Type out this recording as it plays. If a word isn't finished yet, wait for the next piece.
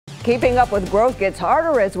Keeping up with growth gets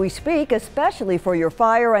harder as we speak, especially for your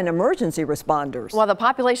fire and emergency responders. While the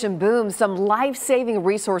population booms, some life-saving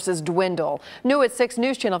resources dwindle. New at 6,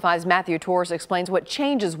 News Channel 5's Matthew Torres explains what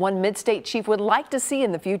changes one mid-state chief would like to see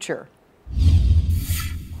in the future.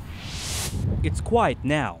 It's quiet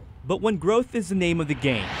now, but when growth is the name of the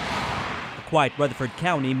game, the quiet Rutherford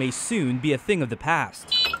County may soon be a thing of the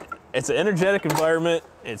past. It's an energetic environment.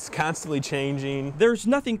 It's constantly changing. There's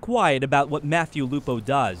nothing quiet about what Matthew Lupo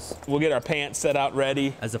does. We'll get our pants set out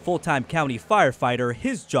ready. As a full-time county firefighter,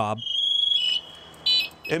 his job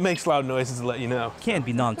it makes loud noises to let you know. Can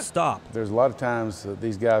be non-stop. There's a lot of times that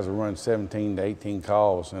these guys are running 17 to 18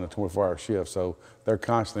 calls in a 24-hour shift, so they're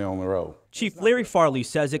constantly on the road. Chief Larry Farley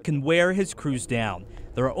says it can wear his crews down.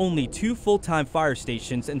 There are only 2 full-time fire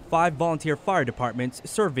stations and 5 volunteer fire departments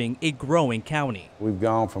serving a growing county. We've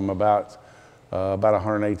gone from about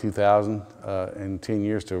 182,000 in 10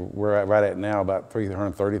 years to we're right at now about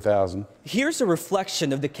 330,000. Here's a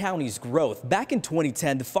reflection of the county's growth. Back in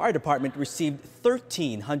 2010, the fire department received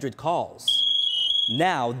 1,300 calls.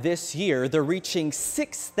 Now, this year, they're reaching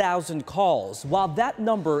 6,000 calls. While that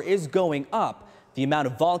number is going up, the amount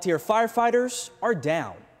of volunteer firefighters are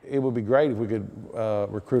down. It would be great if we could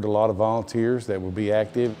recruit a lot of volunteers that would be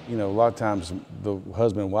active. You know, a lot of times the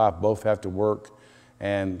husband and wife both have to work,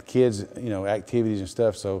 and kids, you know, activities and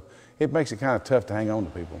stuff, so it makes it kind of tough to hang on to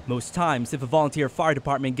people. Most times, if a volunteer fire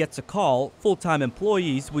department gets a call, full-time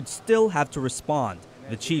employees would still have to respond.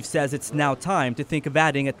 The chief says it's now time to think of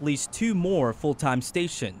adding at least 2 more full-time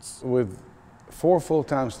stations. With 4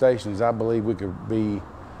 full-time stations, I believe we could be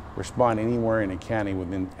responding anywhere in the county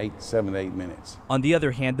within 7 to 8 minutes. On the other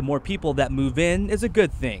hand, the more people that move in is a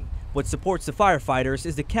good thing. What supports the firefighters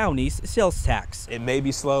is the county's sales tax. It may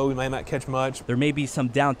be slow, we might not catch much. There may be some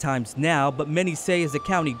downtimes now, but many say as the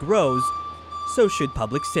county grows, so should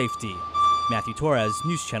public safety. Matthew Torres,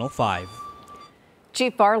 News Channel 5.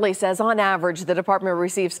 Chief Farley says on average the department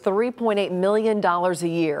receives $3.8 million a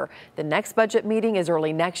year. The next budget meeting is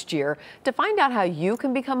early next year. To find out how you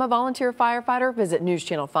can become a volunteer firefighter, visit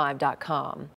newschannel5.com.